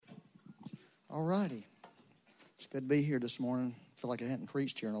All righty. It's good to be here this morning. I feel like I hadn't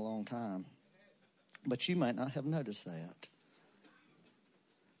preached here in a long time. But you might not have noticed that.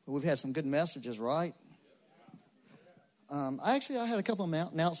 But we've had some good messages, right? I had a couple of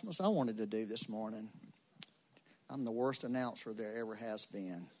announcements I wanted to do this morning. I'm the worst announcer there ever has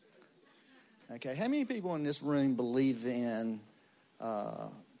been. Okay, how many people in this room believe in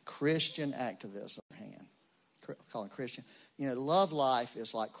Christian activism? Call it Christian. You know, Love Life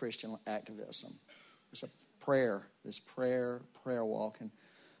is like Christian activism. It's a prayer. It's prayer walking.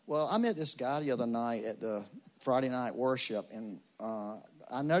 Well, I met this guy the other night at the Friday night worship, and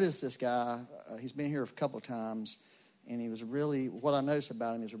I noticed this guy. He's been here a couple of times, and he was really, what I noticed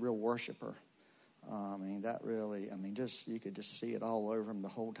about him is a real worshiper. You could just see it all over him the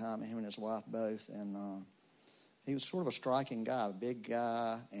whole time, him and his wife both, and he was sort of a striking guy, a big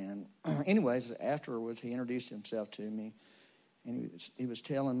guy, and anyways, afterwards, he introduced himself to me, and he was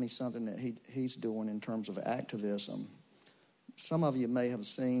telling me something that he's doing in terms of activism. Some of you may have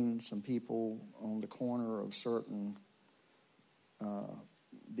seen some people on the corner of certain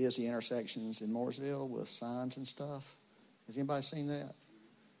busy intersections in Mooresville with signs and stuff. Has anybody seen that?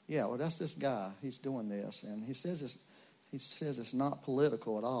 Yeah, well, that's this guy. He's doing this, and he says it's not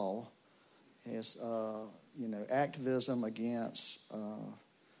political at all. It's activism against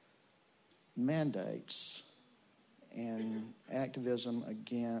mandates and activism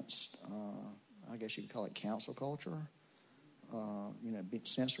against, I guess you could call it council culture.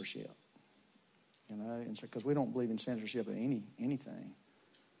 Censorship. And so because we don't believe in censorship of anything.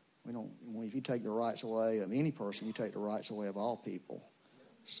 We don't. If you take the rights away of any person, you take the rights away of all people.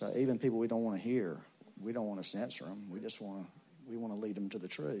 So even people we don't want to hear, we don't want to censor them. We want to lead them to the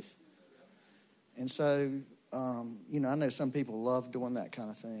truth. And so, I know some people love doing that kind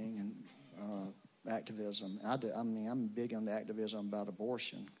of thing and activism. I do. I'm big on the activism about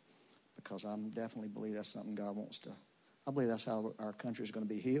abortion because I definitely believe that's something God wants to. I believe that's how our country is going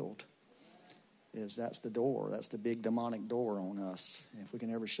to be healed. That's the door. That's the big demonic door on us. And if we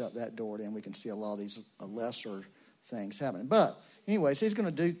can ever shut that door, then we can see a lot of these lesser things happening. But anyways, he's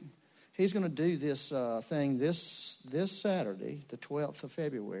going to do this thing this Saturday, the 12th of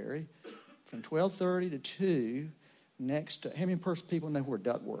February, from 12:30 to 2. Next, how many people know where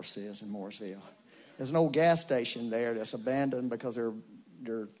Duckworth's is in Mooresville? There's an old gas station there that's abandoned because they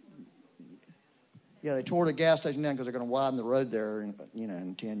tore the gas station down because they're going to widen the road there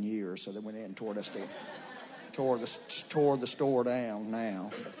in 10 years. So they went in and tore the store down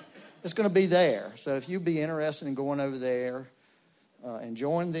now. It's going to be there. So if you'd be interested in going over there and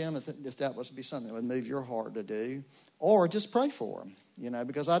join them, if that was to be something that would move your heart to do, or just pray for them,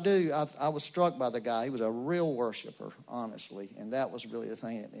 because I was struck by the guy. He was a real worshiper, honestly, and that was really the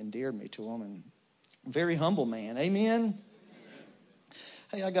thing that endeared me to him, and very humble man. Amen?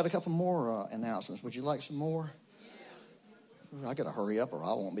 Hey, I got a couple more announcements. Would you like some more? I got to hurry up or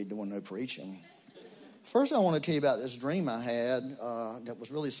I won't be doing no preaching. First, I want to tell you about this dream I had that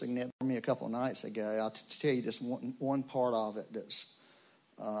was really significant for me a couple of nights ago. I'll tell you just one part of it that's,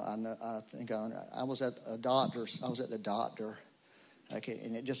 I was at a doctor's. I was at the doctor, okay,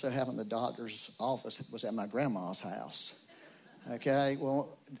 and it just so happened the doctor's office was at my grandma's house. Okay,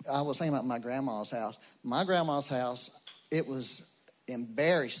 well, I was thinking about my grandma's house. My grandma's house, it was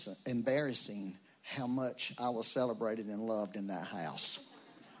embarrassing how much I was celebrated and loved in that house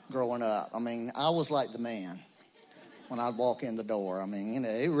growing up. I was like the man when I'd walk in the door.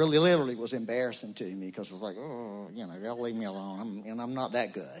 It really literally was embarrassing to me because it was like, y'all leave me alone. I'm not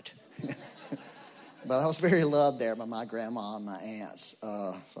that good. But I was very loved there by my grandma and my aunts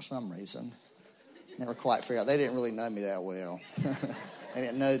for some reason. Never quite figured out. They didn't really know me that well. They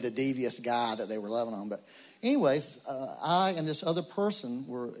didn't know the devious guy that they were loving on. But anyways, I and this other person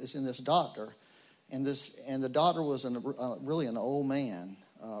is in this doctor, and the doctor was really an old man,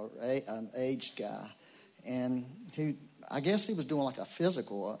 an aged guy, and I guess he was doing like an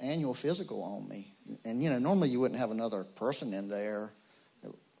annual physical on me. And normally you wouldn't have another person in there.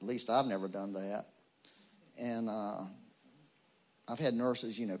 At least I've never done that. And I've had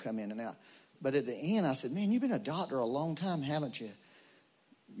nurses, come in and out. But at the end, I said, "Man, you've been a doctor a long time, haven't you?"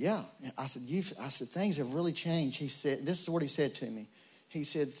 "Yeah." I said, "Things have really changed." He said, this is what he said to me. He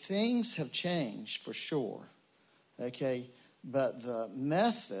said, "Things have changed for sure, okay, but the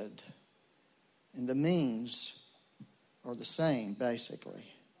method and the means are the same, basically.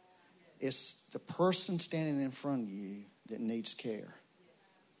 It's the person standing in front of you that needs care."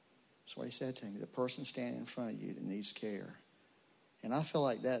 That's what he said to me, the person standing in front of you that needs care. And I feel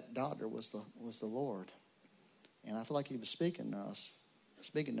like that doctor was the Lord. And I feel like he was speaking to us,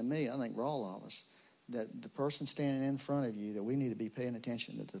 speaking to me, I think for all of us. that the person standing in front of you, that we need to be paying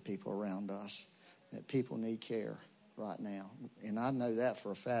attention to the people around us, that people need care right now. And I know that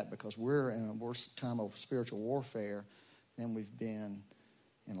for a fact because we're in a worse time of spiritual warfare than we've been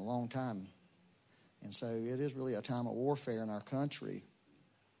in a long time. And so it is really a time of warfare in our country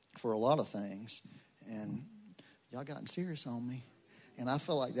for a lot of things. And y'all gotten serious on me. And I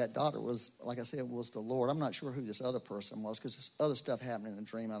feel like that daughter was, like I said, was the Lord. I'm not sure who this other person was because there's other stuff happening in the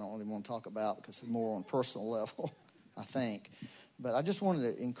dream I don't really want to talk about because it's more on a personal level, I think. But I just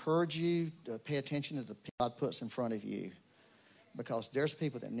wanted to encourage you to pay attention to the people God puts in front of you because there's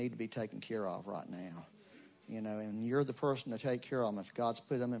people that need to be taken care of right now. You know, and you're the person to take care of them. If God's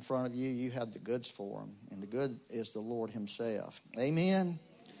put them in front of you, you have the goods for them. And the good is the Lord himself. Amen?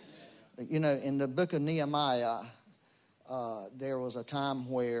 You know, in the book of Nehemiah, there was a time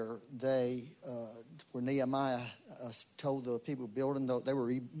where where Nehemiah told the people building, they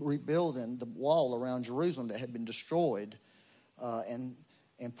were rebuilding the wall around Jerusalem that had been destroyed. And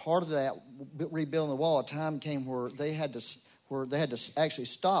part of that rebuilding the wall, a time came where they had to actually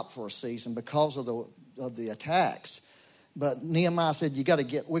stop for a season because of the attacks. But Nehemiah said, we got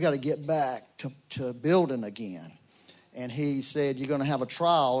to get back to building again. And he said, you're going to have a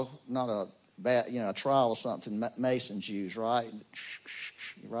trial, not a a trial or something Masons use, right?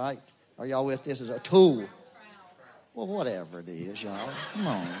 Right? Are y'all with this? It's a tool. Well, whatever it is, y'all. Come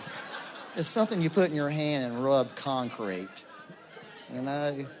on. It's something you put in your hand and rub concrete. You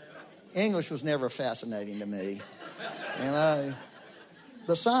know? English was never fascinating to me. You know?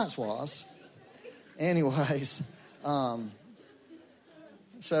 But science was. Anyways, so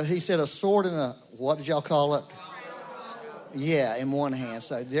he said a sword and a, what did y'all call it? Yeah, in one hand.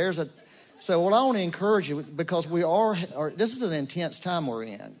 So what I want to encourage you, because this is an intense time we're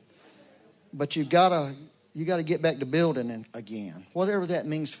in, but you got to get back to building again, whatever that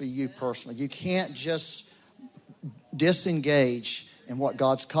means for you personally. You can't just disengage in what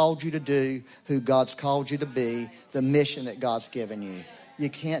God's called you to do, who God's called you to be, the mission that God's given you. You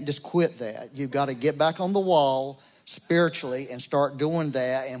can't just quit that. You've got to get back on the wall spiritually and start doing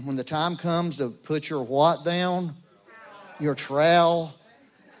that. And when the time comes to put your what down? Your trowel.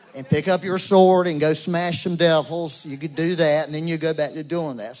 And pick up your sword and go smash some devils. You could do that, and then you go back to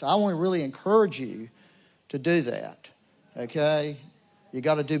doing that. So I want to really encourage you to do that, okay? You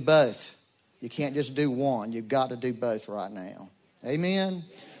got to do both. You can't just do one. You've got to do both right now. Amen?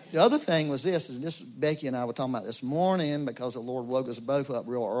 The other thing was this Becky and I were talking about this morning because the Lord woke us both up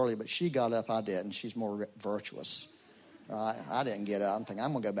real early, but she got up, I didn't. She's more virtuous. Right? I didn't get up. I'm thinking,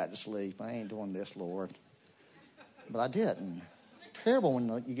 I'm going to go back to sleep. I ain't doing this, Lord. But I didn't. It's terrible when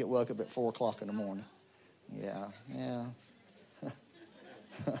you get woke up at 4 o'clock in the morning. Yeah.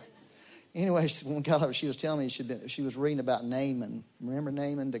 Anyway, when we got up, she was telling me she was reading about Naaman. Remember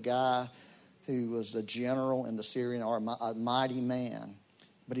Naaman, the guy who was the general in the Syrian army, a mighty man,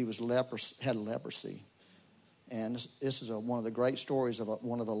 but he was had leprosy. And this is one of the great stories of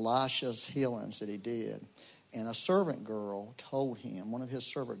one of Elisha's healings that he did. And a servant girl told him, one of his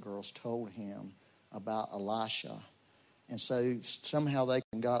servant girls told him about Elisha. And so somehow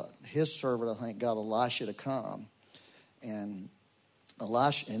his servant, I think, got Elisha to come. And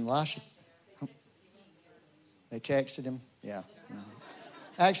Elisha, they texted him? Yeah.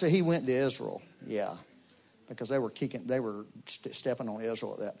 Actually, he went to Israel, yeah, because they were stepping on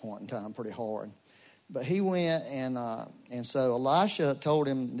Israel at that point in time pretty hard. But he went, and so Elisha told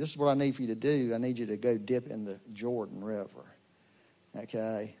him, this is what I need for you to do. I need you to go dip in the Jordan River,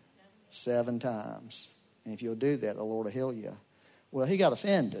 okay, 7 times. And if you'll do that, the Lord will heal you. Well, he got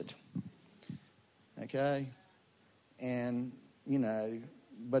offended. Okay? And,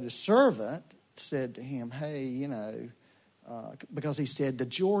 but his servant said to him, hey, because he said the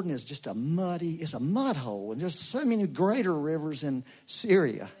Jordan is just it's a mud hole. And there's so many greater rivers in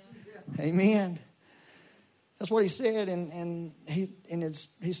Syria. Amen? That's what he said. And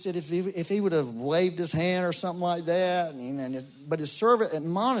he said if he would have waved his hand or something like that. But his servant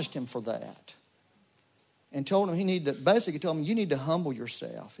admonished him for that. And told him basically told him, you need to humble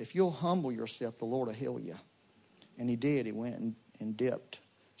yourself. If you'll humble yourself, the Lord will heal you. And he did. He went and dipped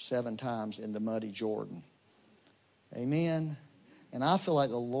 7 times in the muddy Jordan. Amen. And I feel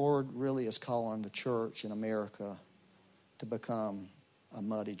like the Lord really is calling the church in America to become a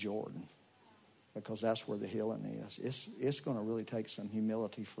muddy Jordan. Because that's where the healing is. It's going to really take some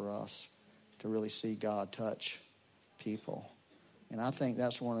humility for us to really see God touch people. And I think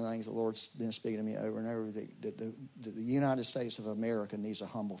that's one of the things the Lord's been speaking to me over and over, that the United States of America needs a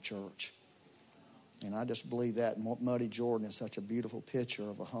humble church. And I just believe that Muddy Jordan is such a beautiful picture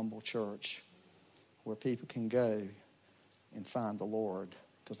of a humble church where people can go and find the Lord.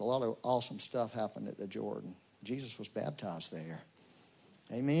 because a lot of awesome stuff happened at the Jordan. Jesus was baptized there.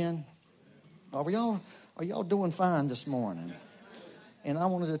 Amen. Are y'all doing fine this morning? And I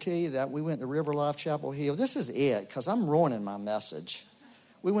wanted to tell you that we went to River Life Chapel Hill. This is it, because I'm ruining my message.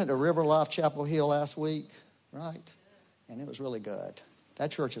 We went to River Life Chapel Hill last week, right? And it was really good.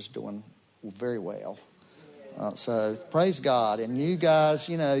 That church is doing very well. So praise God. And you guys,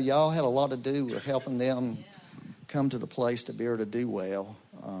 y'all had a lot to do with helping them come to the place to be able to do well.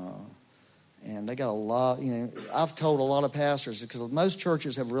 And they got a lot, I've told a lot of pastors, because most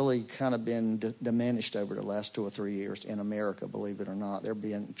churches have really kind of been diminished over the last 2 or 3 years in America, believe it or not.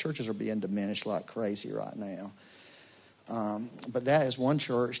 Churches are being diminished like crazy right now. But that is one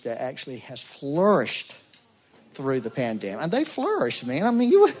church that actually has flourished through the pandemic. And they flourished, man. I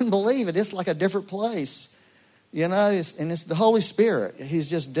mean, you wouldn't believe it. It's like a different place. It's the Holy Spirit. He's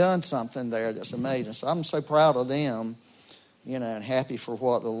just done something there that's amazing. So I'm so proud of them. And happy for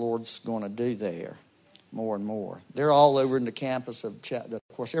what the Lord's going to do there more and more. They're all over in the campus of Chapel.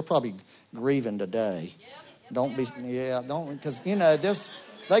 Of course, they're probably grieving today. Because,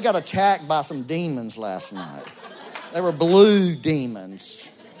 they got attacked by some demons last night. They were blue demons.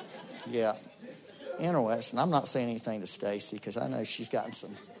 Yeah. Interesting. I'm not saying anything to Stacy because I know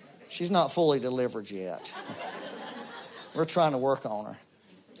she's not fully delivered yet. We're trying to work on her.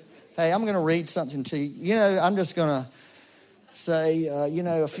 Hey, I'm going to read something to you. I'm just going to say,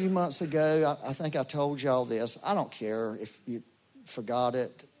 a few months ago, I think I told y'all this. I don't care if you forgot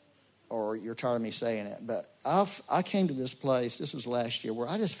it or you're tired of me saying it, but I came to this place, this was last year, where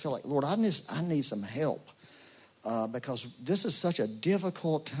I just feel like, Lord, I need some help because this is such a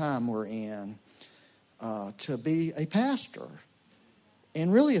difficult time we're in to be a pastor.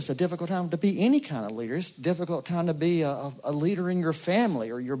 And really, it's a difficult time to be any kind of leader. It's a difficult time to be a leader in your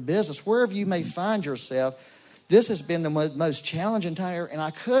family or your business, wherever you may find yourself. This has been the most challenging time ever, and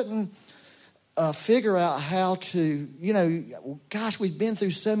I couldn't figure out how to, we've been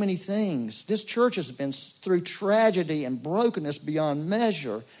through so many things. This church has been through tragedy and brokenness beyond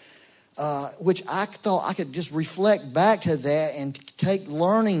measure, which I thought I could just reflect back to that and take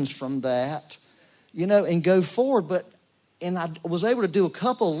learnings from that, and go forward. And I was able to do a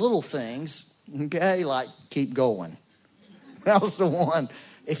couple of little things, okay, like keep going. That was the one.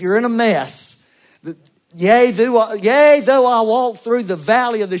 If you're in a mess, Yea, though I walk through the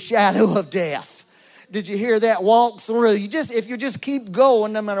valley of the shadow of death. Did you hear that? Walk through. If you just keep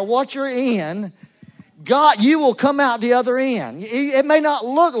going, no matter what you're in, God, you will come out the other end. It may not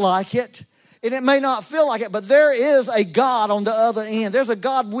look like it, and it may not feel like it, but there is a God on the other end. There's a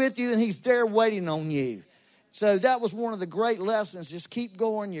God with you, and He's there waiting on you. So that was one of the great lessons. Just keep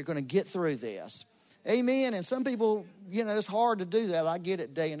going. You're going to get through this. Amen. And some people, it's hard to do that. I get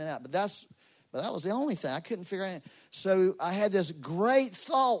it day in and out, but that was the only thing. I couldn't figure out. So I had this great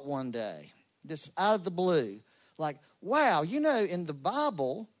thought one day, just out of the blue. Like, wow, in the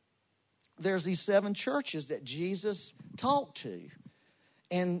Bible, there's these 7 churches that Jesus talked to.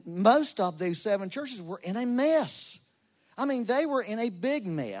 And most of those 7 churches were in a mess. I mean, they were in a big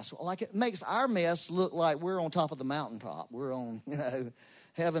mess. Like, it makes our mess look like we're on top of the mountaintop. We're on,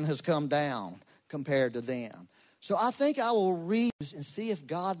 heaven has come down compared to them. So I think I will read and see if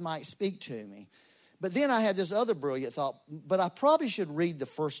God might speak to me. But then I had this other brilliant thought, but I probably should read the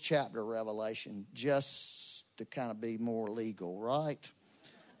first chapter of Revelation just to kind of be more legal, right?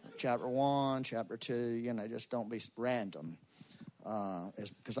 Chapter 1, chapter 2, just don't be random.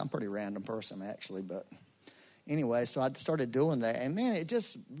 Because I'm a pretty random person, actually. But anyway, so I started doing that. And, man, it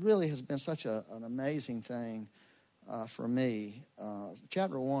just really has been such an amazing thing for me.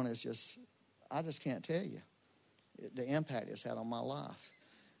 Chapter 1 is just, I just can't tell you the impact it's had on my life.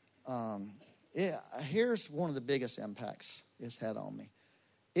 Here's one of the biggest impacts it's had on me.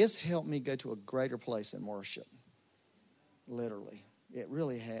 It's helped me go to a greater place in worship. Literally. It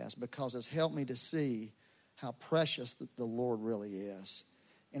really has, because it's helped me to see how precious the Lord really is.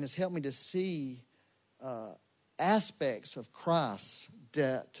 And it's helped me to see aspects of Christ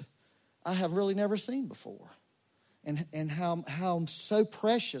that I have really never seen before. And how so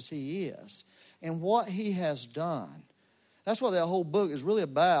precious He is. And what He has done. That's what that whole book is really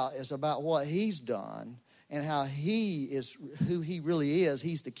about. It's about what He's done and how He is who He really is.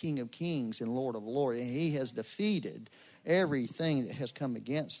 He's the King of Kings and Lord of Lords. And He has defeated everything that has come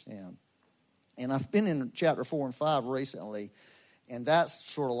against Him. And I've been in chapter 4 and 5 recently. And that's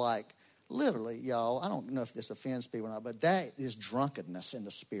sort of like, literally, y'all, I don't know if this offends people or not, but that is drunkenness in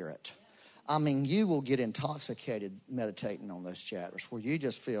the spirit. I mean, you will get intoxicated meditating on those chapters where you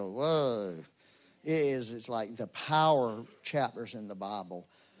just feel, whoa. It's like the power chapters in the Bible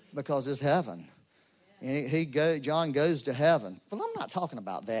because it's heaven. And John goes to heaven. Well, I'm not talking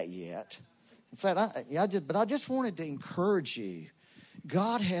about that yet. In fact, I just wanted to encourage you.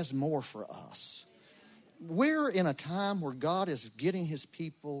 God has more for us. We're in a time where God is getting his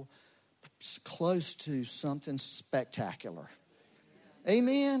people close to something spectacular.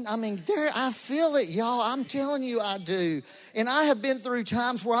 Amen. I mean, I feel it, y'all. I'm telling you, I do. And I have been through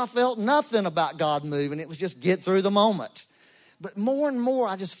times where I felt nothing about God moving. It was just get through the moment. But more and more,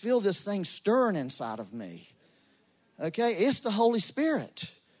 I just feel this thing stirring inside of me. Okay? It's the Holy Spirit.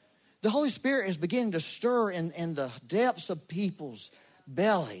 The Holy Spirit is beginning to stir in the depths of people's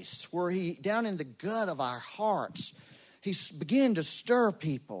bellies, where down in the gut of our hearts, he's beginning to stir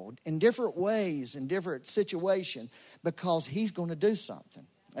people in different ways, in different situations, because he's going to do something.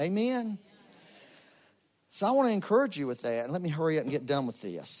 Amen? So I want to encourage you with that. And let me hurry up and get done with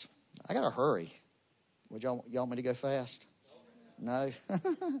this. I got to hurry. Would y'all want me to go fast? No?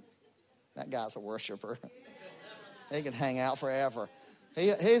 That guy's a worshiper. He can hang out forever.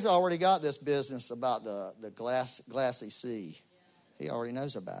 He's already got this business about the glassy sea. He already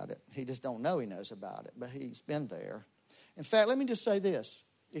knows about it. He just don't know he knows about it, but he's been there. In fact, let me just say this.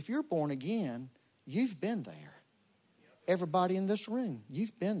 If you're born again, you've been there. Everybody in this room,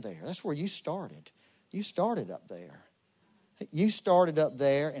 you've been there. That's where you started. You started up there. You started up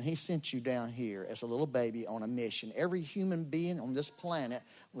there, and he sent you down here as a little baby on a mission. Every human being on this planet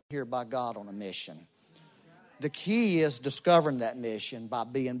was here by God on a mission. The key is discovering that mission by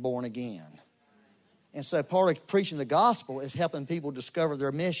being born again. And so part of preaching the gospel is helping people discover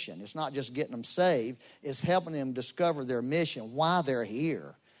their mission. It's not just getting them saved. It's helping them discover their mission, why they're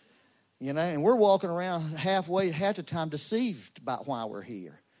here. You know, and we're walking around half the time deceived about why we're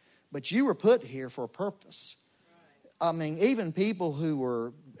here. But you were put here for a purpose. I mean, even people who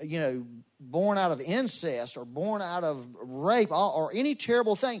were, born out of incest or born out of rape or any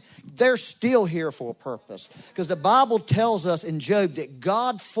terrible thing, they're still here for a purpose. Because the Bible tells us in Job that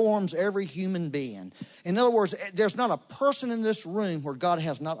God forms every human being. In other words, there's not a person in this room where God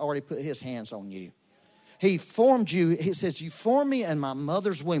has not already put his hands on you. He formed you. He says, you formed me in my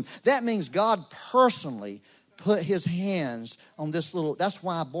mother's womb. That means God personally put his hands on this that's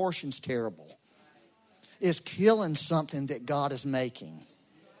why abortion's terrible. It's killing something that God is making.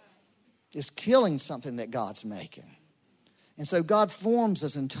 It's killing something that God's making. And so God forms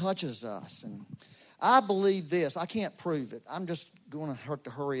us and touches us. And I believe this. I can't prove it. I'm just going to have to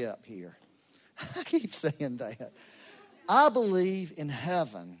hurry up here. I keep saying that. I believe in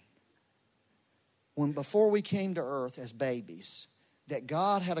heaven, before we came to earth as babies, that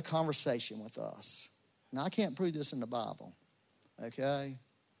God had a conversation with us. Now, I can't prove this in the Bible, okay?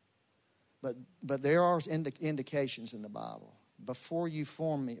 But there are indications in the Bible. Before you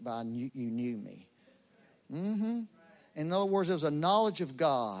formed me, you knew me. Mm-hmm. In other words, there's a knowledge of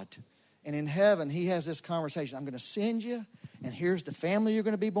God. And in heaven, he has this conversation. I'm going to send you, and here's the family you're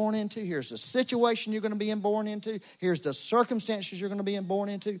going to be born into. Here's the situation you're going to be born into. Here's the circumstances you're going to be born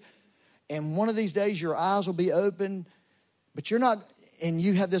into. And one of these days, your eyes will be open. But you're not, and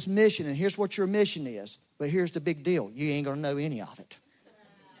you have this mission, and here's what your mission is. But here's the big deal. You ain't going to know any of it.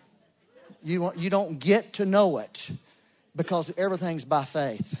 You don't get to know it because everything's by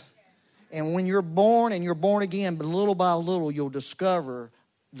faith. And when you're born and you're born again, but little by little, you'll discover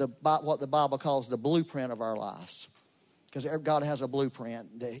what the Bible calls the blueprint of our lives. Because God has a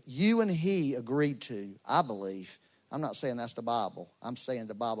blueprint that you and he agreed to, I believe. I'm not saying that's the Bible. I'm saying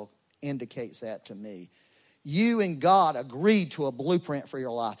the Bible indicates that to me. You and God agreed to a blueprint for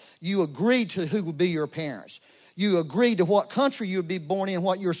your life. You agreed to who would be your parents. You agreed to what country you would be born in,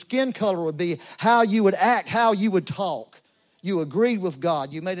 what your skin color would be, how you would act, how you would talk. You agreed with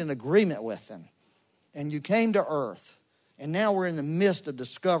God. You made an agreement with him. And you came to earth. And now we're in the midst of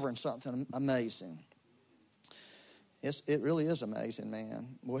discovering something amazing. It really is amazing,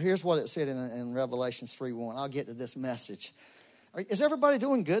 man. Well, here's what it said in Revelation 3:1. I'll get to this message. Is everybody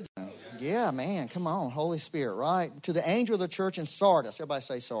doing good? Yeah, man. Come on, Holy Spirit, right? To the angel of the church in Sardis. Everybody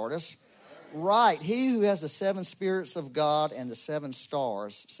say Sardis. Right. He who has the 7 spirits of God and the 7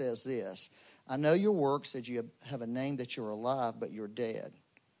 stars says this. I know your works, that you have a name that you're alive, but you're dead.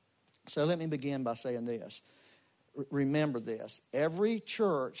 So let me begin by saying this. Remember this. Every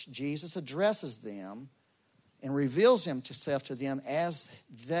church, Jesus addresses them and reveals himself to them as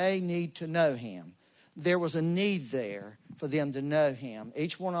they need to know him. There was a need there for them to know him.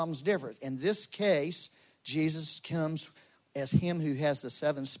 Each one of them is different. In this case, Jesus comes as him who has the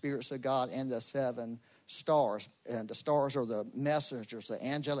 7 spirits of God and the 7 stars. And the stars are the messengers, the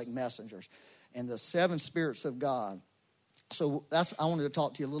angelic messengers. And the 7 spirits of God. So I wanted to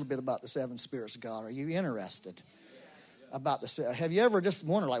talk to you a little bit about the 7 spirits of God. Are you interested? about have you ever just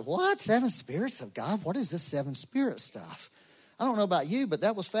wondered, like, what? 7 spirits of God? What is this 7 spirit stuff? I don't know about you, but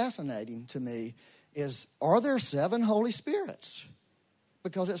that was fascinating to me. Are there 7 Holy Spirits?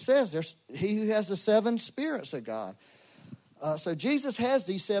 Because it says there's he who has the 7 spirits of God. So Jesus has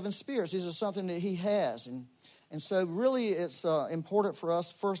these 7 spirits. These are something that he has. And so really it's important for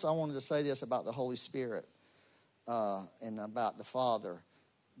us. First, I wanted to say this about the Holy Spirit and about the Father.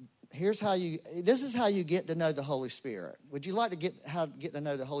 This is how you get to know the Holy Spirit. Would you like to get to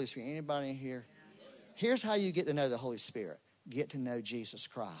know the Holy Spirit? Anybody in here? Here's how you get to know the Holy Spirit. Get to know Jesus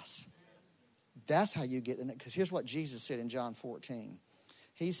Christ. That's how you get to know. Because here's what Jesus said in John 14.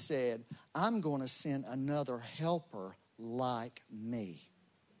 He said, I'm going to send another helper like me.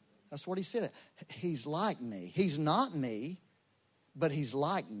 That's what he said. He's like me. He's not me, but he's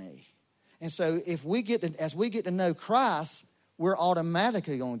like me. And so as we get to know Christ, we're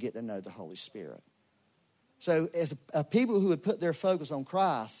automatically going to get to know the Holy Spirit. So as people who would put their focus on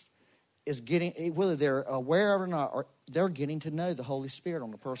Christ is getting, whether they're aware of it or not, or they're getting to know the Holy Spirit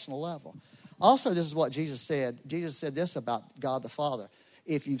on a personal level. Also, this is what Jesus said. Jesus said this about God the Father.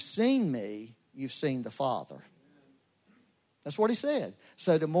 If you've seen me, you've seen the Father. That's what he said.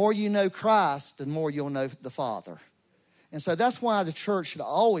 So the more you know Christ, the more you'll know the Father. And so that's why the church should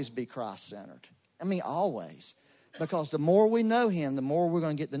always be Christ-centered. I mean, always. Because the more we know him, the more we're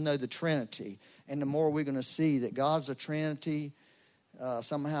going to get to know the Trinity. And the more we're going to see that God's a Trinity.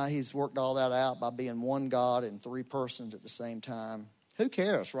 Somehow he's worked all that out by being one God in 3 persons at the same time. Who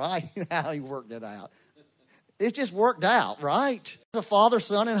cares, right? How he worked it out. It's just worked out, right? The Father,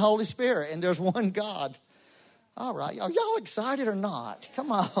 Son, and Holy Spirit. And there's one God. All right. Are y'all excited or not?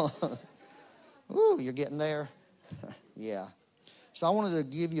 Come on. Ooh, you're getting there. Yeah. So I wanted to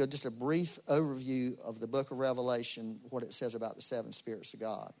give you just a brief overview of the book of Revelation, what it says about the 7 spirits of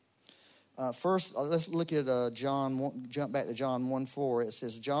God. First, let's look at John. Jump back to John 1:4. It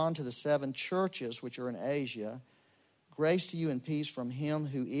says, John to the 7 churches which are in Asia, grace to you and peace from him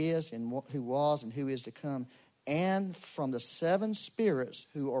who is and who was and who is to come, and from the 7 spirits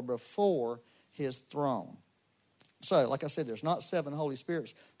who are before his throne. So, like I said, there's not 7 Holy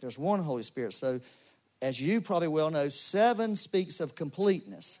Spirits. There's one Holy Spirit. So, as you probably well know, 7 speaks of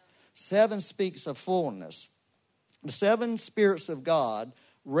completeness. 7 speaks of fullness. The 7 spirits of God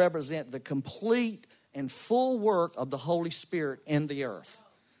represent the complete and full work of the Holy Spirit in the earth.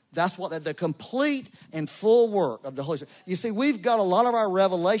 That's what the complete and full work of the Holy Spirit. You see, we've got a lot of our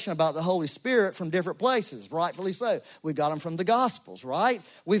revelation about the Holy Spirit from different places, rightfully so. We've got them from the Gospels, right?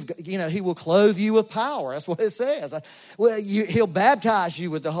 He will clothe you with power. That's what it says. He'll baptize you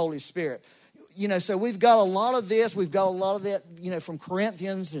with the Holy Spirit. So we've got a lot of this. We've got a lot of that, from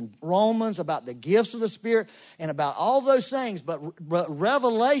Corinthians and Romans about the gifts of the Spirit and about all those things. But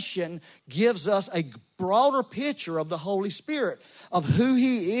Revelation gives us a broader picture of the Holy Spirit, of who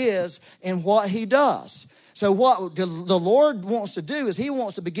he is and what he does. So what the Lord wants to do is he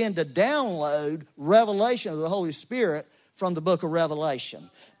wants to begin to download revelation of the Holy Spirit from the book of Revelation.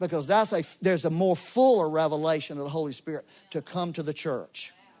 Because there's a more fuller revelation of the Holy Spirit to come to the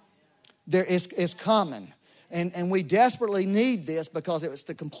church. It's coming. And we desperately need this because it's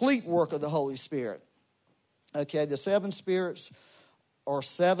the complete work of the Holy Spirit. Okay, the 7 spirits are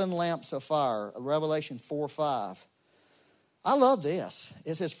 7 lamps of fire. Revelation 4:5. I love this.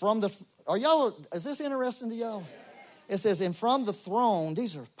 It says is this interesting to y'all? It says, and from the throne,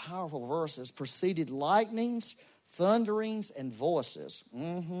 these are powerful verses, proceeded lightnings, thunderings, and voices.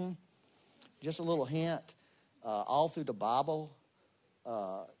 Just a little hint. All through the Bible,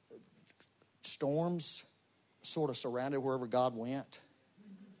 storms sort of surrounded wherever God went.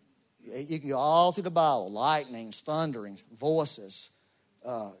 You can go all through the Bible, lightnings, thunderings, voices,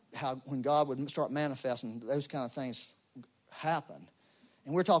 how when God would start manifesting, those kind of things happen.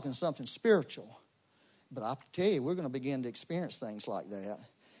 And we're talking something spiritual. But I tell you, we're going to begin to experience things like that.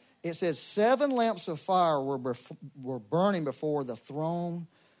 It says 7 lamps of fire were burning before the throne,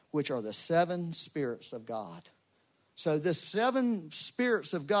 which are the 7 spirits of God. So this 7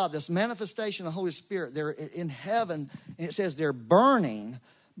 spirits of God, this manifestation of the Holy Spirit, they're in heaven, and it says they're burning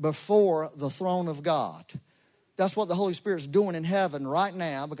before the throne of God. That's what the Holy Spirit's doing in heaven right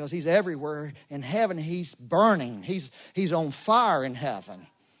now, because he's everywhere. In heaven, he's burning. He's on fire in heaven.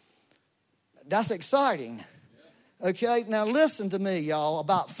 That's exciting. Okay, now listen to me, y'all,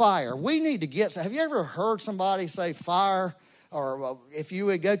 about fire. We need to get, have you ever heard somebody say fire? Or if you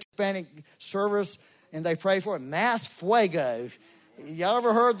would go to Hispanic service, and they pray for it, más fuego. Y'all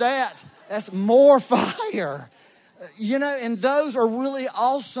ever heard that? That's more fire. And those are really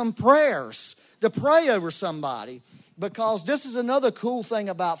awesome prayers to pray over somebody, because this is another cool thing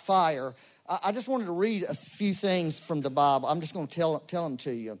about fire. I just wanted to read a few things from the Bible. I'm just going to tell them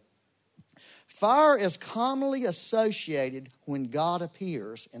to you. Fire is commonly associated when God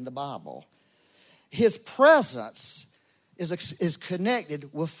appears in the Bible. His presence is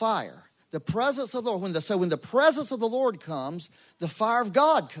connected with fire. The presence of the Lord. When the presence of the Lord comes, the fire of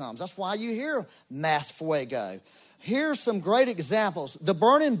God comes. That's why you hear Mas Fuego. Here's some great examples. The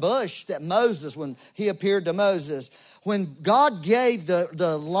burning bush that Moses, when he appeared to Moses, when God gave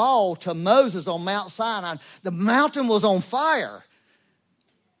the law to Moses on Mount Sinai, the mountain was on fire.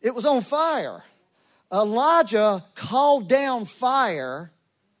 It was on fire. Elijah called down fire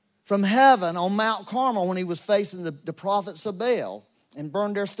from heaven on Mount Carmel when he was facing the prophets of Baal and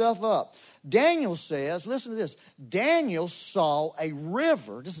burned their stuff up. Daniel says, listen to this, Daniel saw a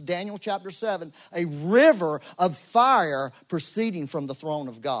river, this is Daniel chapter 7, a river of fire proceeding from the throne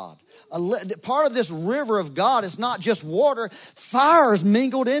of God. Part of this river of God is not just water, fire is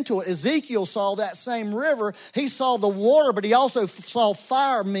mingled into it. Ezekiel saw that same river. He saw the water, but he also saw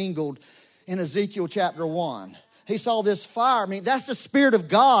fire mingled in Ezekiel chapter 1. He saw this fire. I mean, that's the Spirit of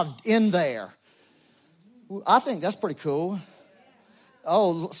God in there. I think that's pretty cool.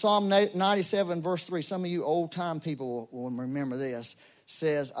 Oh, Psalm 97 verse 3. Some of you old-time people will remember this.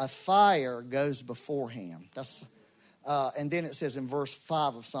 Says, a fire goes before him. And then it says in verse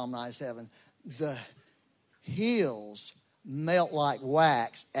 5 of Psalm 97, the hills melt like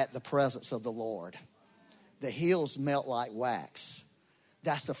wax at the presence of the Lord. The hills melt like wax.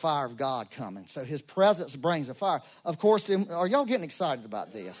 That's the fire of God coming. So his presence brings a fire. Of course, are y'all getting excited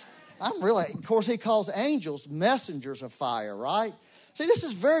about this? Of course, he calls angels messengers of fire, right? See, this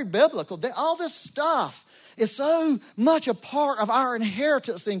is very biblical. All this stuff is so much a part of our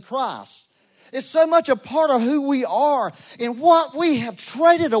inheritance in Christ. It's so much a part of who we are and what we have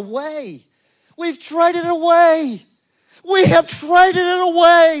traded away. We've traded away. We have traded it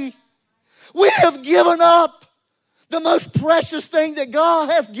away. We have given up the most precious thing that God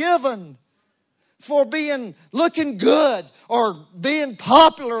has given for looking good or being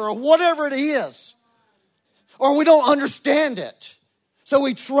popular or whatever it is. Or we don't understand it. So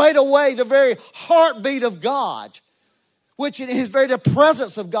we trade away the very heartbeat of God, which is the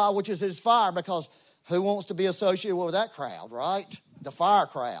presence of God, which is his fire, because who wants to be associated with that crowd, right? The fire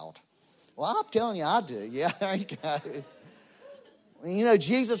crowd. Well, I'm telling you, I do. Yeah, there you go. You know,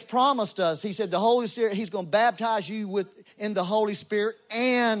 Jesus promised us, he said the Holy Spirit, he's going to baptize you in the Holy Spirit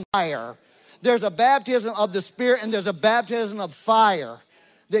and fire. There's a baptism of the Spirit and there's a baptism of fire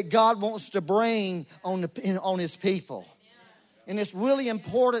that God wants to bring on his people. And it's really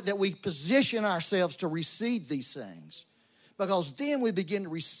important that we position ourselves to receive these things, because then we begin to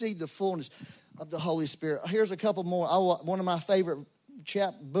receive the fullness of the Holy Spirit. Here's a couple more. One of my favorite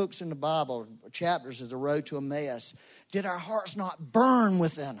books in the Bible, chapters, is The Road to Emmaus. Did our hearts not burn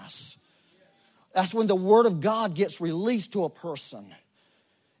within us? That's when the Word of God gets released to a person.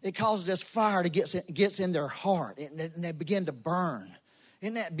 It causes this fire to gets in their heart, and they begin to burn.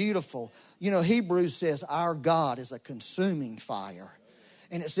 Isn't that beautiful? You know, Hebrews says our God is a consuming fire.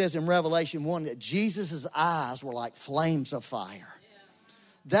 And it says in Revelation 1 that Jesus' eyes were like flames of fire.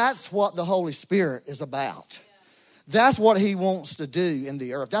 That's what the Holy Spirit is about. That's what he wants to do in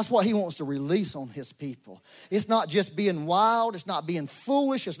the earth. That's what he wants to release on his people. It's not just being wild. It's not being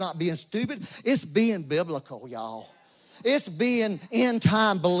foolish. It's not being stupid. It's being biblical, y'all. It's being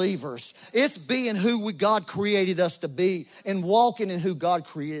end-time believers. It's being who God created us to be and walking in who God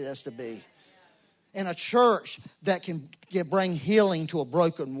created us to be. In a church that can bring healing to a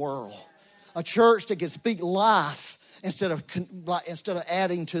broken world. A church that can speak life instead of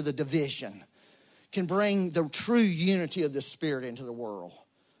adding to the division. Can bring the true unity of the Spirit into the world.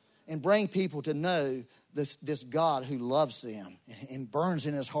 And bring people to know this God who loves them and burns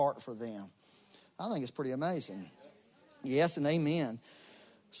in his heart for them. I think it's pretty amazing. Yes and amen.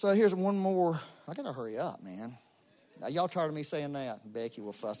 So here's one more. I got to hurry up, man. Now, y'all tired of me saying that? Becky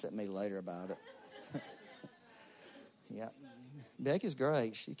will fuss at me later about it. Yeah. Becky's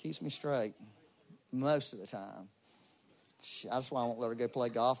great. She keeps me straight most of the time. That's why I won't let her go play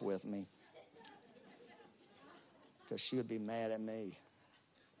golf with me. Because she would be mad at me.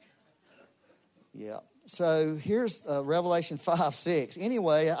 Yeah. So here's Revelation 5:6.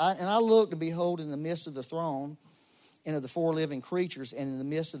 Anyway, I looked, and behold, in the midst of the throne and of the four living creatures, and in the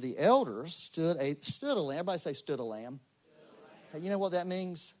midst of the elders stood a lamb. Everybody say stood a lamb. You know what that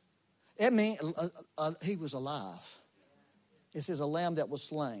means? It means he was alive. It says a lamb that was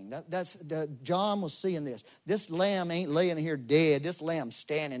slain. John was seeing this. This lamb ain't laying here dead. This lamb's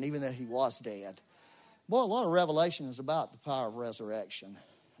standing even though he was dead. Boy, a lot of Revelation is about the power of resurrection.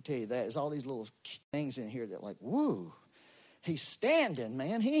 I tell you that. There's all these little things in here that like, woo. He's standing,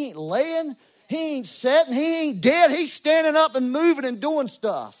 man. He ain't laying. He ain't sitting. He ain't dead. He's standing up and moving and doing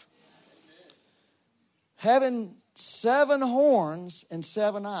stuff. Having 7 horns and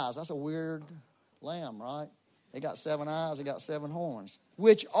 7 eyes. That's a weird lamb, right? They got 7 eyes. They got 7 horns,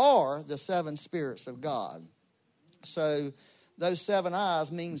 which are the 7 spirits of God. So those 7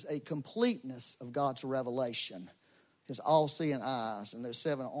 eyes means a completeness of God's revelation. His all-seeing eyes. And those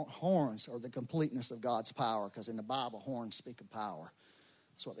 7 horns are the completeness of God's power, because in the Bible, horns speak of power.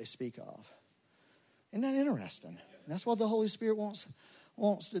 That's what they speak of. Isn't that interesting? That's what the Holy Spirit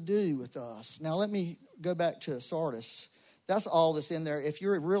wants to do with us. Now, let me go back to Sardis. That's all that's in there. If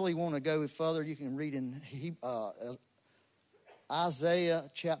you really want to go further, you can read in Isaiah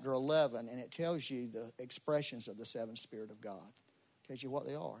chapter 11, and it tells you the expressions of the 7 Spirit of God. It tells you what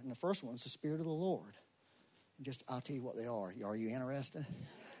they are. And the first one is the Spirit of the Lord. I'll tell you what they are. Are you interested?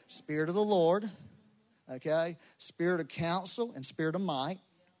 Spirit of the Lord, okay? Spirit of counsel and spirit of might.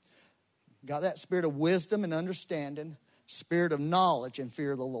 Got that? Spirit of wisdom and understanding. Spirit of knowledge and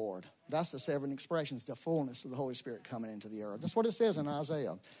fear of the Lord. That's the 7 expressions, the fullness of the Holy Spirit coming into the earth. That's what it says in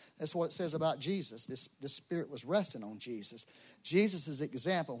Isaiah. That's what it says about Jesus. This Spirit was resting on Jesus. Jesus'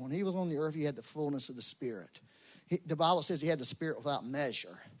 example, when he was on the earth, he had the fullness of the Spirit. The Bible says he had the Spirit without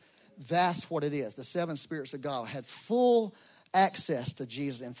measure. That's what it is. The 7 spirits of God had full access to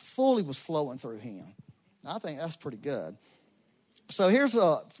Jesus and fully was flowing through him. I think that's pretty good. So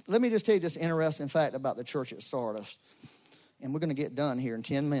let me just tell you this interesting fact about the church at Sardis. And we're going to get done here in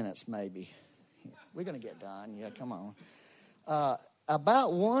 10 minutes maybe. We're going to get done. Yeah, come on.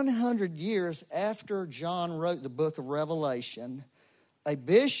 About 100 years after John wrote the book of Revelation, a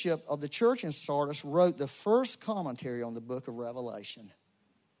bishop of the church in Sardis wrote the first commentary on the book of Revelation.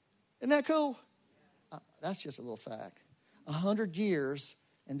 Isn't that cool? That's just a little fact. 100 years,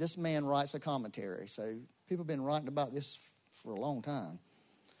 and this man writes a commentary. So people have been writing about this for a long time.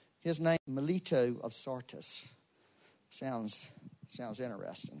 His name is Melito of Sardis. Sounds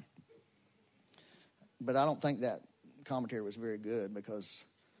interesting. But I don't think that commentary was very good, because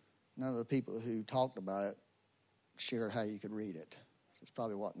none of the people who talked about it shared how you could read it. It's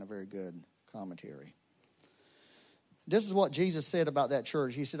probably wasn't a very good commentary. This is what Jesus said about that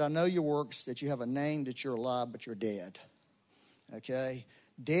church. He said, I know your works, that you have a name, that you're alive, but you're dead. Okay?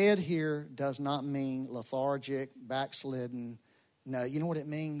 Dead here does not mean lethargic, backslidden. No, you know what it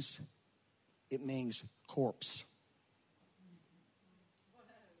means? It means corpse.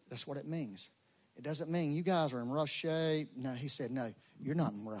 That's what it means. It doesn't mean you guys are in rough shape. No, he said, no, you're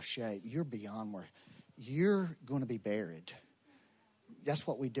not in rough shape. You're beyond where you're going to be buried. That's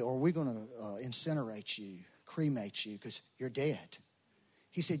what we do. Or we're going to incinerate you, cremate you, because you're dead.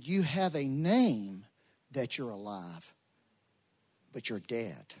 He said, you have a name that you're alive, but you're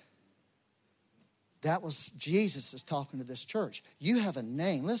dead. That was Jesus is talking to this church. You have a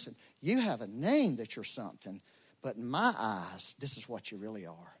name. Listen, you have a name that you're something, but in my eyes, this is what you really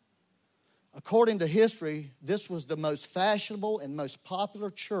are. According to history, this was the most fashionable and most popular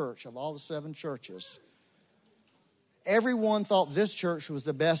church of all the 7 churches. Everyone thought this church was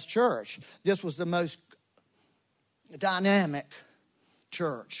the best church. This was the most dynamic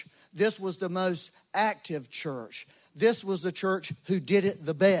church. This was the most active church. This was the church who did it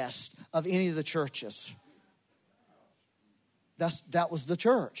the best of any of the churches. That was the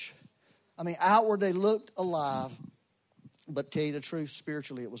church. I mean, outward they looked alive, but to tell you the truth,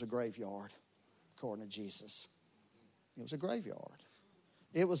 spiritually it was a graveyard, according to Jesus. It was a graveyard.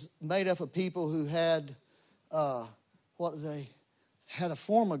 It was made up of people who had had a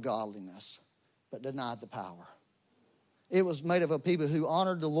form of godliness, but denied the power. It was made up of people who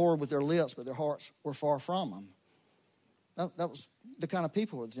honored the Lord with their lips, but their hearts were far from him. That was the kind of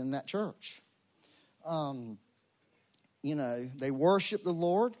people that was in that church. They worshiped the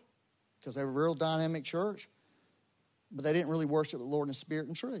Lord because they were a real dynamic church, but they didn't really worship the Lord in spirit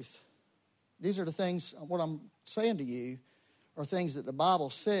and truth. These are the things, what I'm saying to you, are things that the Bible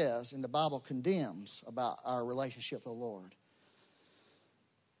says and the Bible condemns about our relationship with the Lord.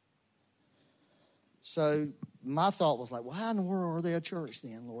 So my thought was like, well, how in the world are they a church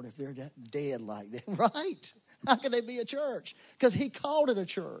then, Lord, if they're dead like that? Right? How can they be a church? Because he called it a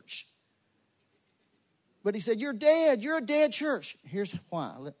church. But he said, you're dead. You're a dead church. Here's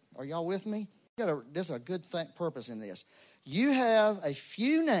why. Are y'all with me? There's a good purpose in this. You have a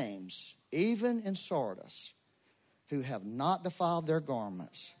few names, even in Sardis, who have not defiled their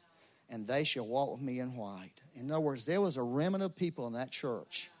garments, and they shall walk with me in white. In other words, there was a remnant of people in that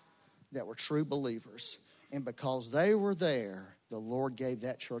church that were true believers. And because they were there, the Lord gave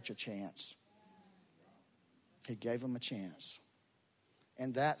that church a chance. He gave them a chance.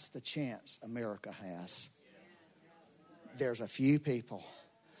 And that's the chance America has. There's a few people.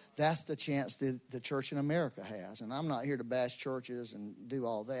 That's the chance that the church in America has. And I'm not here to bash churches and do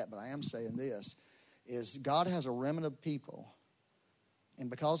all that, but I am saying this, is God has a remnant of people. And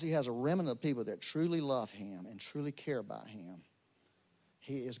because he has a remnant of people that truly love him and truly care about him,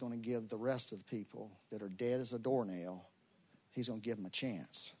 he is going to give the rest of the people that are dead as a doornail, he's going to give them a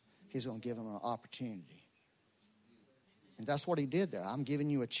chance. He's going to give them an opportunity. And that's what he did there. I'm giving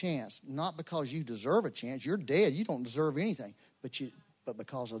you a chance, not because you deserve a chance. You're dead. You don't deserve anything. But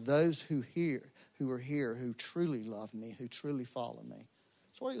because of those who are here, who truly love me, who truly follow me.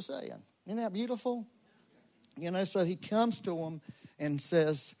 That's what he was saying. Isn't that beautiful? You know, so he comes to them and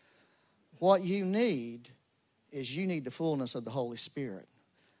says, what you need is you need the fullness of the Holy Spirit.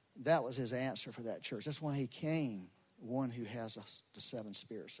 That was his answer for that church. That's why he came, one who has the seven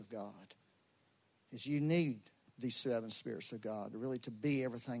spirits of God. Is you need these seven spirits of God really to be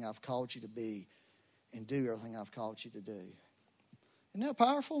everything I've called you to be and do everything I've called you to do. Isn't that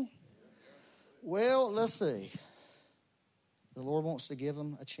powerful? Well, let's see. The Lord wants to give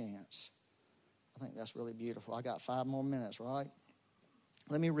them a chance. I think that's really beautiful. I got 5 more minutes, right?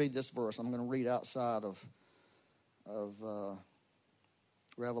 Let me read this verse. I'm going to read outside of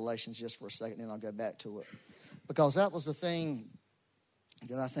Revelations just for a second, then I'll go back to it. Because that was the thing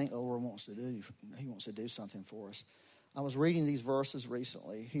that I think the Lord wants to do. He wants to do something for us. I was reading these verses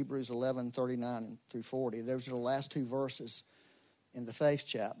recently, Hebrews 11:39 through 40. Those are the last 2 verses in the faith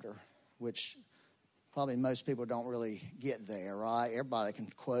chapter, which probably most people don't really get there, right? Everybody can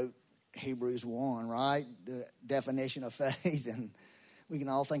quote Hebrews 1, right? The definition of faith, and we can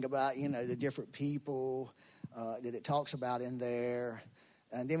all think about, you know, the different people that it talks about in there.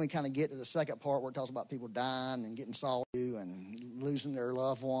 And then we kind of get to the second part where it talks about people dying and getting salty and losing their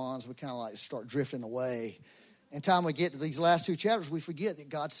loved ones. We kind of like start drifting away. And time we get to these last 2 chapters, we forget that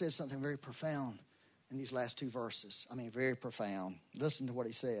God said something very profound in these last 2 verses. I mean, very profound. Listen to what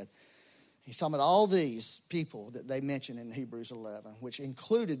he said. He's talking about all these people that they mentioned in Hebrews 11, which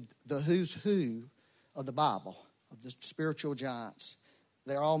included the who's who of the Bible, of the spiritual giants.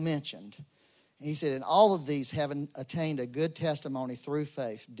 They're all mentioned. And he said, and all of these, having attained a good testimony through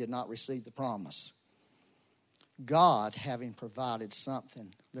faith, did not receive the promise. God having provided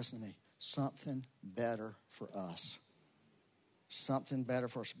something, listen to me, something better for us. Something better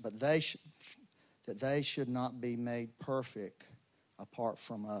for us. But they should not be made perfect apart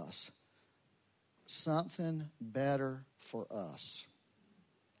from us. Something better for us.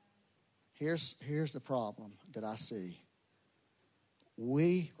 Here's the problem that I see.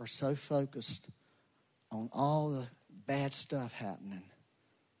 We are so focused on all the bad stuff happening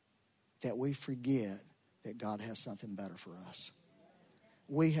that we forget that God has something better for us.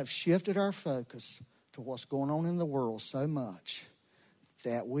 We have shifted our focus to what's going on in the world so much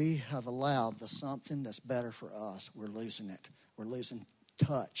that we have allowed the something that's better for us, we're losing it. We're losing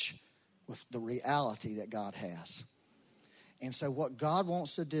touch with the reality that God has. And so what God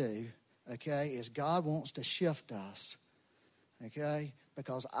wants to do, okay, is God wants to shift us, okay?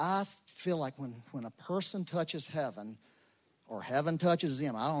 Because I feel like when a person touches heaven or heaven touches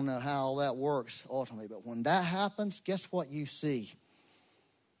them, I don't know how all that works ultimately, but when that happens, guess what you see?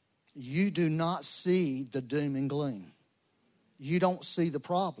 You do not see the doom and gloom. You don't see the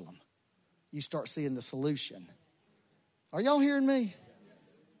problem. You start seeing the solution. Are y'all hearing me?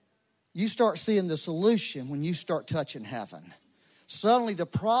 You start seeing the solution when you start touching heaven. Suddenly the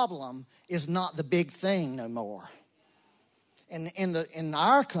problem is not the big thing no more. And in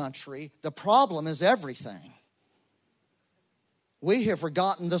our country, the problem is everything. We have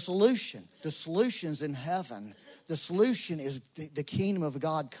forgotten the solution. The solution's in heaven. The solution is the kingdom of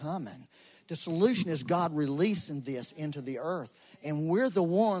God coming. The solution is God releasing this into the earth. And we're the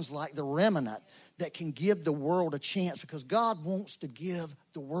ones like the remnant that can give the world a chance, because God wants to give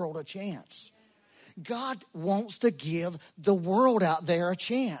the world a chance. God wants to give the world out there a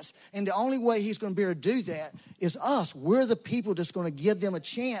chance. And the only way he's going to be able to do that is us. We're the people that's going to give them a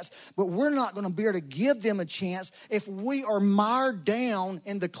chance. But we're not going to be able to give them a chance if we are mired down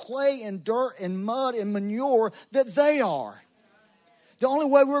in the clay and dirt and mud and manure that they are. The only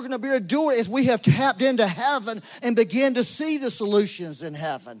way we're going to be able to do it is we have tapped into heaven and begin to see the solutions in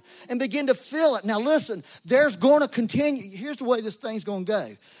heaven and begin to feel it. Now listen, there's going to continue. Here's the way this thing's going to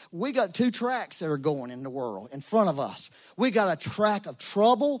go. We got 2 tracks that are going in the world in front of us. We got a track of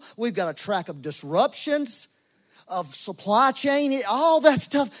trouble. We've got a track of disruptions, of supply chain. All that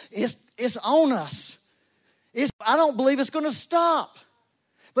stuff is on us. I don't believe it's going to stop.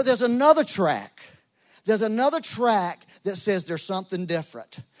 But there's another track. There's another track that says there's something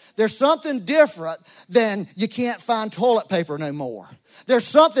different. There's something different than you can't find toilet paper no more. There's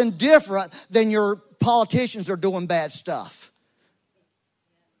something different than your politicians are doing bad stuff.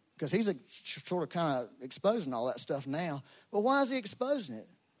 Because he's sort of kind of exposing all that stuff now. But why is he exposing it?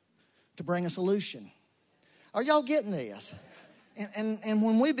 To bring a solution. Are y'all getting this? And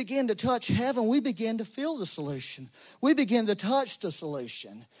when we begin to touch heaven, we begin to feel the solution. We begin to touch the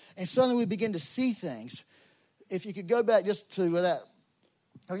solution. And suddenly we begin to see things. If you could go back just to that.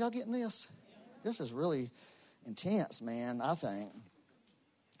 Are y'all getting this? This is really intense, man, I think.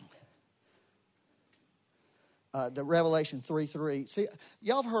 The Revelation 3:3. See,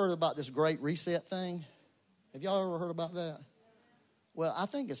 y'all have heard about this great reset thing? Have y'all ever heard about that? Well, I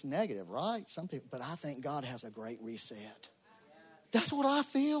think it's negative, right? Some people, but I think God has a great reset. That's what I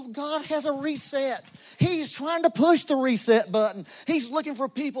feel. God has a reset. He's trying to push the reset button. He's looking for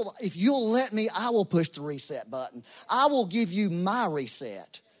people. If you'll let me, I will push the reset button. I will give you my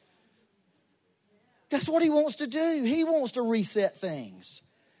reset. That's what he wants to do. He wants to reset things.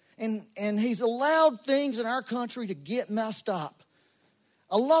 And he's allowed things in our country to get messed up.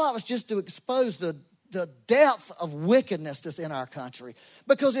 A lot of it's just to expose the depth of wickedness that's in our country.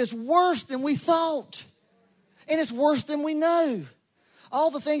 Because it's worse than we thought. And it's worse than we know. All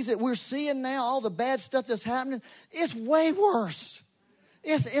the things that we're seeing now, all the bad stuff that's happening, it's way worse.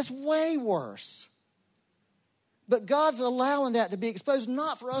 It's way worse. But God's allowing that to be exposed,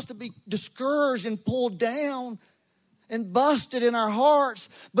 not for us to be discouraged and pulled down and busted in our hearts,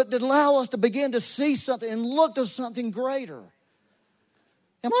 but to allow us to begin to see something and look to something greater.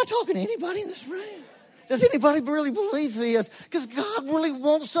 Am I talking to anybody in this room? Does anybody really believe this? Because God really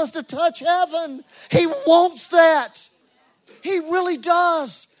wants us to touch heaven. He wants that. He really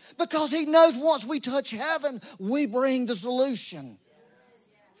does. Because he knows once we touch heaven, we bring the solution.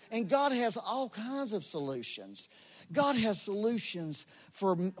 And God has all kinds of solutions. God has solutions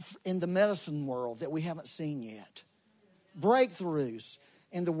in the medicine world that we haven't seen yet. Breakthroughs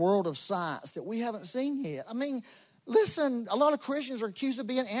in the world of science that we haven't seen yet. I mean, listen, a lot of Christians are accused of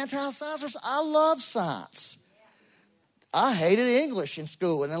being anti-sciencers. I love science. I hated English in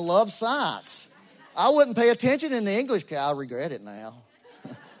school and I loved science. I wouldn't pay attention in the English class. I regret it now.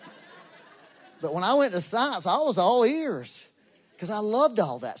 But when I went to science, I was all ears because I loved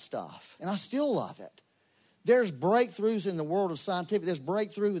all that stuff, and I still love it. There's breakthroughs in the world of scientific. There's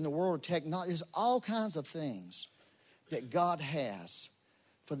breakthrough in the world of technology. There's all kinds of things that God has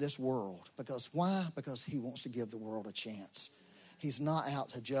for this world. Because why? Because he wants to give the world a chance. He's not out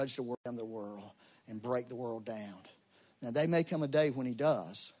to judge the world and break the world down. Now, there may come a day when he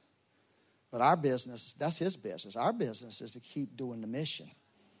does. But our business, that's his business. Our business is to keep doing the mission.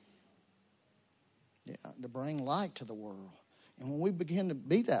 Yeah, to bring light to the world. And when we begin to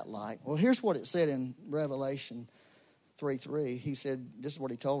be that light, well, here's what it said in Revelation 3:3. He said, this is what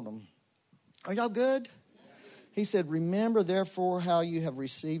he told them. Are y'all good? He said, remember therefore how you have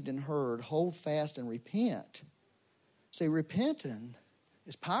received and heard. Hold fast and repent. See, repenting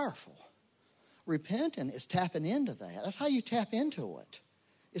is powerful. Repenting is tapping into that. That's how you tap into it.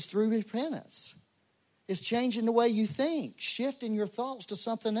 It's through repentance. It's changing the way you think, shifting your thoughts to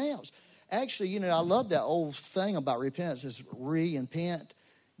something else. Actually, I love that old thing about repentance is re and pent.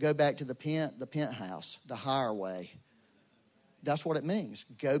 Go back to the penthouse, the higher way. That's what it means.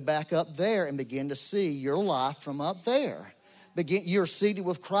 Go back up there and begin to see your life from up there. You're seated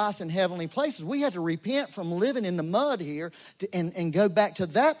with Christ in heavenly places. We have to repent from living in the mud here and go back to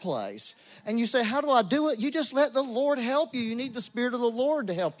that place. And you say, how do I do it? You just let the Lord help you. You need the Spirit of the Lord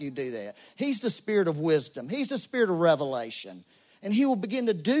to help you do that. He's the Spirit of wisdom. He's the Spirit of revelation. And he will begin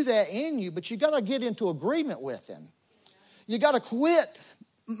to do that in you, but you got to get into agreement with him. You got to quit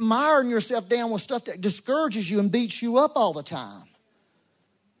miring yourself down with stuff that discourages you and beats you up all the time.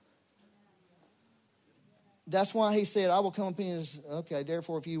 That's why he said, I will come upon you. Okay,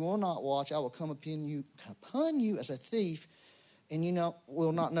 therefore, if you will not watch, I will come upon you as a thief, and you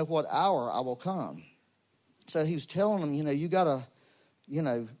will not know what hour I will come. So he was telling them, you got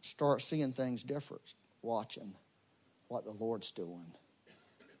to, start seeing things different, watching what the Lord's doing,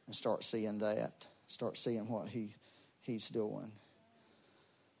 and start seeing that. Start seeing what he's doing.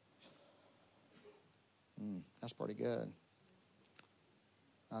 That's pretty good,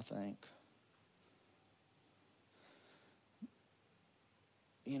 I think.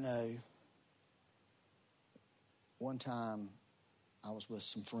 One time I was with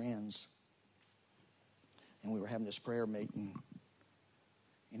some friends and we were having this prayer meeting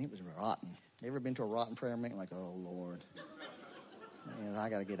and it was rotten. You ever been to a rotten prayer meeting? Like, oh, Lord. Man, I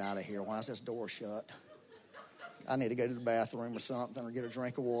got to get out of here. Why is this door shut? I need to go to the bathroom or something or get a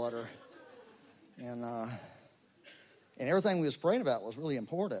drink of water. And everything we was praying about was really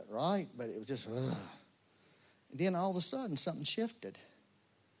important, right? But it was just, ugh. And then all of a sudden, something shifted.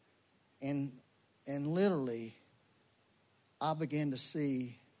 And literally, I began to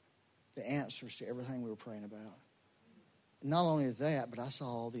see the answers to everything we were praying about. Not only that, but I saw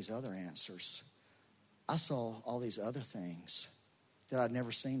all these other answers. I saw all these other things that I'd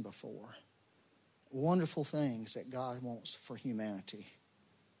never seen before. Wonderful things that God wants for humanity.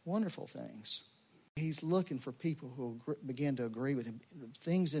 Wonderful things. He's looking for people who will begin to agree with him.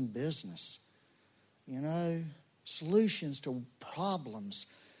 Things in business, solutions to problems,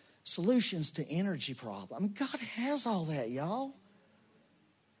 solutions to energy problems. I mean, God has all that, y'all.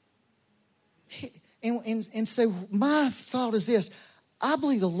 And so my thought is this. I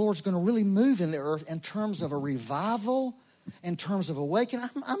believe the Lord's going to really move in the earth in terms of a revival, in terms of awakening.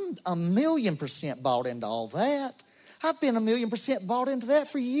 I'm 1,000,000% bought into all that. I've been 1,000,000% bought into that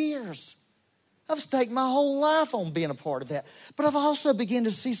for years. I've staked my whole life on being a part of that. But I've also begun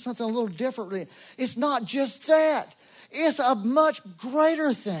to see something a little differently. It's not just that. It's a much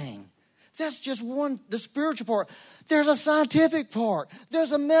greater thing. That's just the spiritual part. There's a scientific part.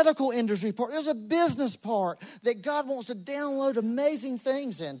 There's a medical industry part. There's a business part that God wants to download amazing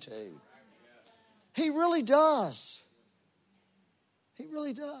things into. He really does. He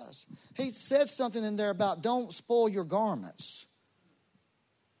really does. He said something in there about don't spoil your garments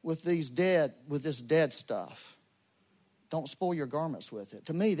with this dead stuff. Don't spoil your garments with it.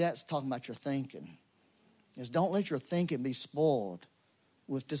 To me, that's talking about your thinking. Is don't let your thinking be spoiled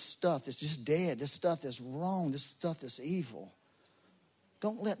with this stuff that's just dead, this stuff that's wrong, this stuff that's evil.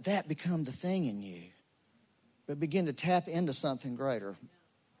 Don't let that become the thing in you, but begin to tap into something greater.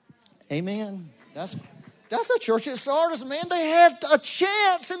 Amen? That's the church at Sardis, man. They had a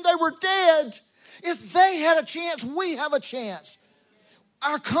chance and they were dead. If they had a chance, we have a chance.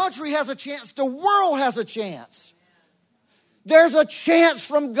 Our country has a chance. The world has a chance. There's a chance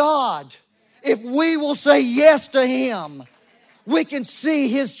from God. If we will say yes to Him, we can see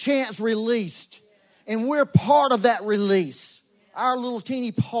His chance released. And we're part of that release. Our little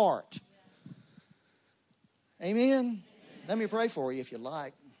teeny part. Amen? Let me pray for you if you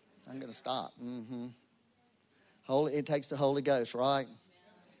like. I'm going to stop. It takes the Holy Ghost, right?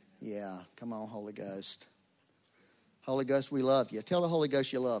 Yeah, come on, Holy Ghost. Holy Ghost, we love you. Tell the Holy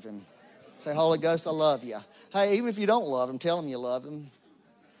Ghost you love Him. Say, Holy Ghost, I love you. Hey, even if you don't love Him, tell Him you love Him.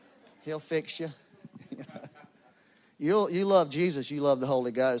 He'll fix you. You love Jesus, you love the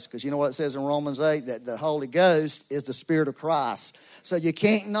Holy Ghost. Because you know what it says in Romans 8? That the Holy Ghost is the Spirit of Christ. So you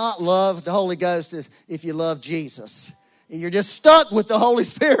can't not love the Holy Ghost if you love Jesus. You're just stuck with the Holy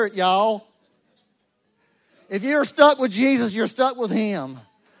Spirit, y'all. If you're stuck with Jesus, you're stuck with Him.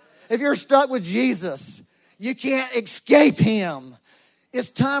 If you're stuck with Jesus, you can't escape Him. It's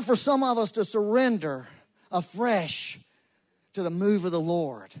time for some of us to surrender afresh to the move of the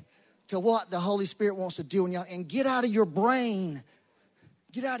Lord, to what the Holy Spirit wants to do in you, and get out of your brain.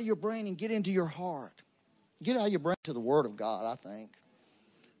 Get out of your brain and get into your heart. Get out of your brain to the Word of God, I think.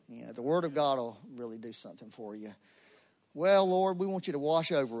 The Word of God will really do something for you. Well, Lord, we want you to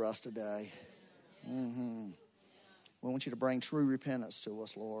wash over us today. We want you to bring true repentance to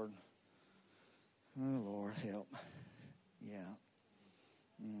us, Lord. Oh, Lord, help. Yeah.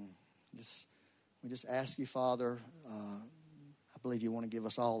 We just ask you, Father, I believe you want to give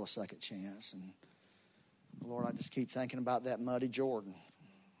us all a second chance. And, Lord, I just keep thinking about that muddy Jordan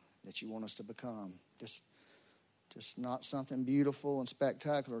that you want us to become. Just not something beautiful and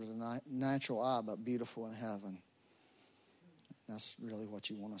spectacular to the natural eye, but beautiful in heaven. That's really what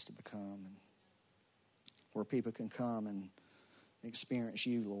you want us to become. And where people can come and experience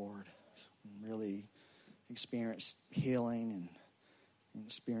you, Lord. And really experience healing and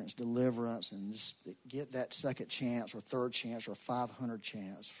experience deliverance and just get that second chance or third chance or 500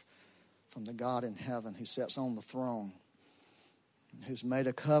 chance from the God in heaven who sits on the throne, who's made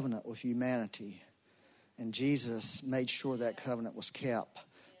a covenant with humanity. And Jesus made sure that covenant was kept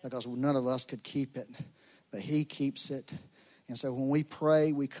because none of us could keep it, but He keeps it. And so when we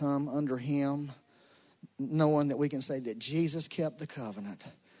pray, we come under Him, knowing that we can say that Jesus kept the covenant.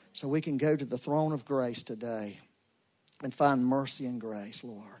 So we can go to the throne of grace today and find mercy and grace,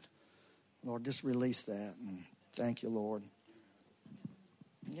 Lord. Lord, just release that. And thank you, Lord.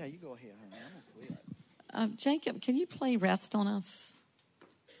 Yeah, you go ahead, honey. I'm going to quit. Jacob, can you play Rest on Us?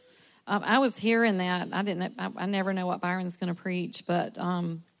 I was hearing that. I never know what Byron's going to preach, but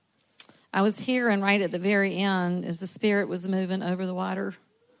I was hearing right at the very end as the Spirit was moving over the water.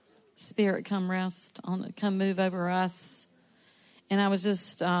 Spirit, come move over us. And I was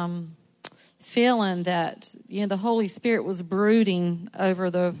just feeling that, the Holy Spirit was brooding over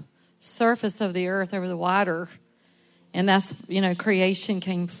the surface of the earth, over the water. And that's, creation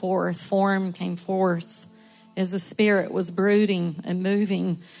came forth, form came forth as the Spirit was brooding and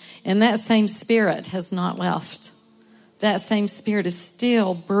moving. And that same Spirit has not left. That same Spirit is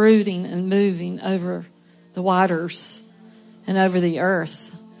still brooding and moving over the waters and over the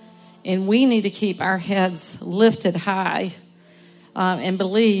earth. And we need to keep our heads lifted high and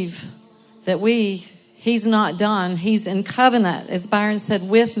believe that He's not done. He's in covenant, as Byron said,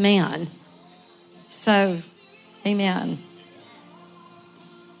 with man. So, amen.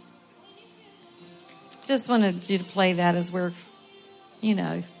 Just wanted you to play that as we're,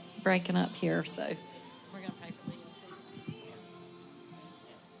 breaking up here. So, we're going to pray for Leah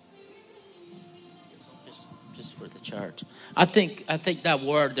too. Just for the church. I think that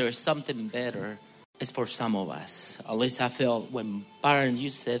word, there is something better, is for some of us. At least I felt when Byron,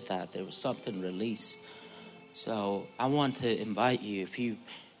 you said that, there was something released. So I want to invite you, if you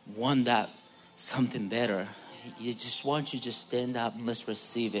want that something better, you just stand up and let's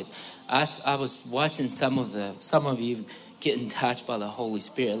receive it. I was watching some of you getting touched by the Holy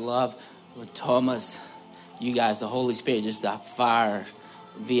Spirit. Love with Thomas, you guys, the Holy Spirit, just that fire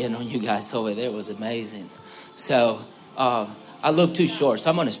being on you guys over there was amazing. So I look too short, so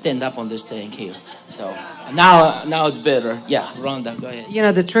I'm going to stand up on this thing here. So now it's better. Yeah, Rhonda, go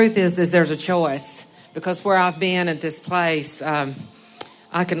ahead. The truth is there's a choice. Because where I've been at this place,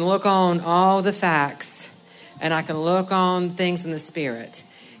 I can look on all the facts and I can look on things in the Spirit.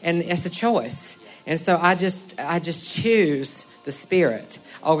 And it's a choice. And so I just choose the Spirit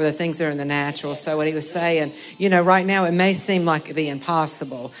over the things that are in the natural. So what he was saying, right now it may seem like the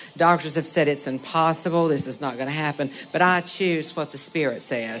impossible. Doctors have said it's impossible. This is not going to happen. But I choose what the Spirit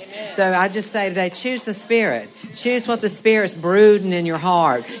says. Amen. So I just say today, choose the Spirit. Choose what the Spirit's brooding in your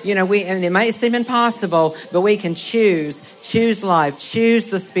heart. And it may seem impossible, but we can choose life, choose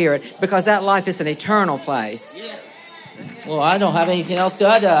the Spirit, because that life is an eternal place. Yeah. Well, I don't have anything else to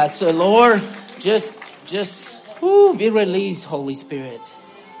add. So Lord, just be released, Holy Spirit.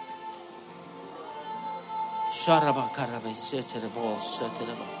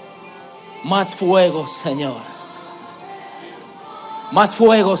 Más fuego, Señor. Más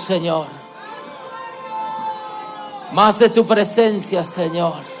fuego, Señor. Más de tu presencia,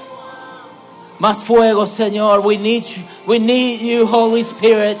 Señor. Más fuego, Señor. We need you, Holy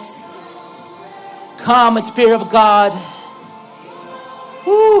Spirit. Come, Spirit of God.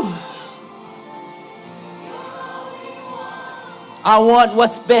 Woo. I want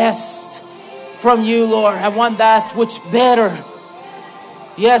what's best from you, Lord. I want that which better.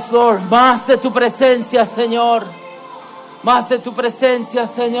 Yes, Lord. Más de tu presencia, Señor. Más de tu presencia,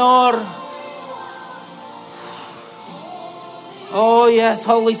 Señor. Oh, yes,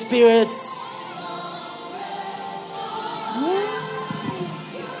 Holy Spirit.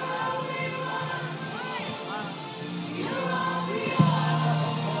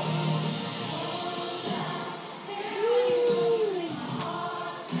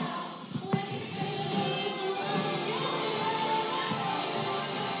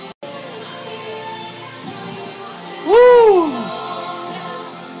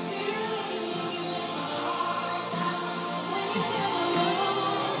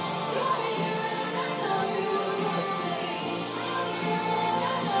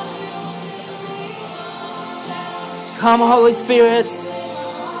 Come, Holy Spirit.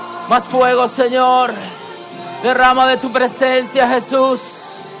 Más fuego, Señor. Derrama de tu presencia, Jesús.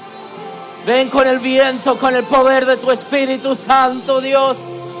 Ven con el viento, con el poder de tu Espíritu Santo, Dios.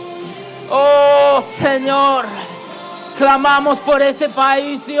 Oh, Señor. Clamamos por este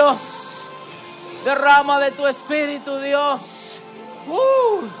país, Dios. Derrama de tu Espíritu, Dios.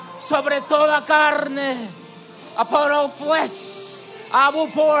 Sobre toda carne. Upon all flesh. I will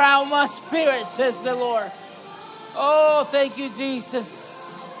pour out my spirit, says the Lord. Oh, thank you,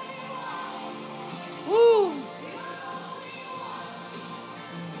 Jesus. Woo.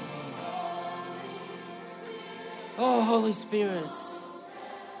 Oh, Holy Spirit.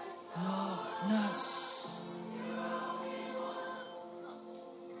 Oh, nice.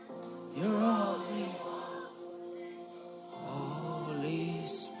 You're all we want. Holy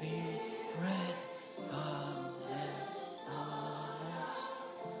Spirit, come and fill us.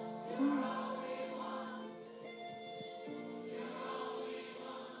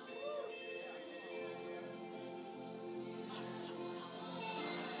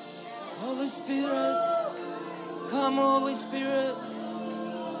 Holy Spirit, come, Holy Spirit.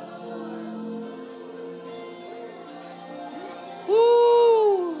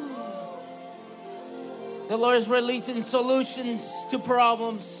 Woo! The Lord is releasing solutions to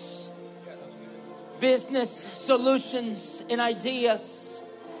problems, business solutions and ideas.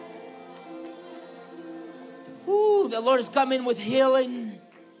 Ooh, the Lord is coming with healing.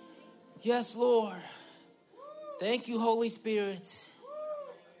 Yes, Lord. Thank you, Holy Spirit.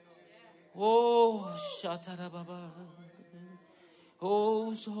 Oh, shatarababa.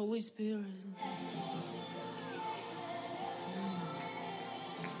 Oh, Holy Spirit.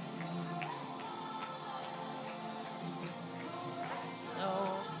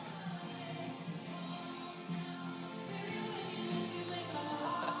 Oh.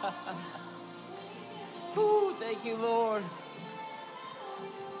 Ooh, thank you, Lord.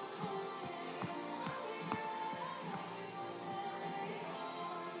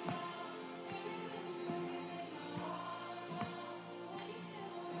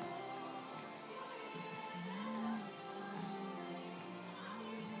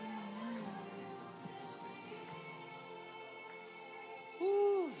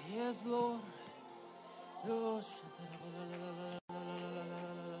 Ooh, yes, Lord. Oh,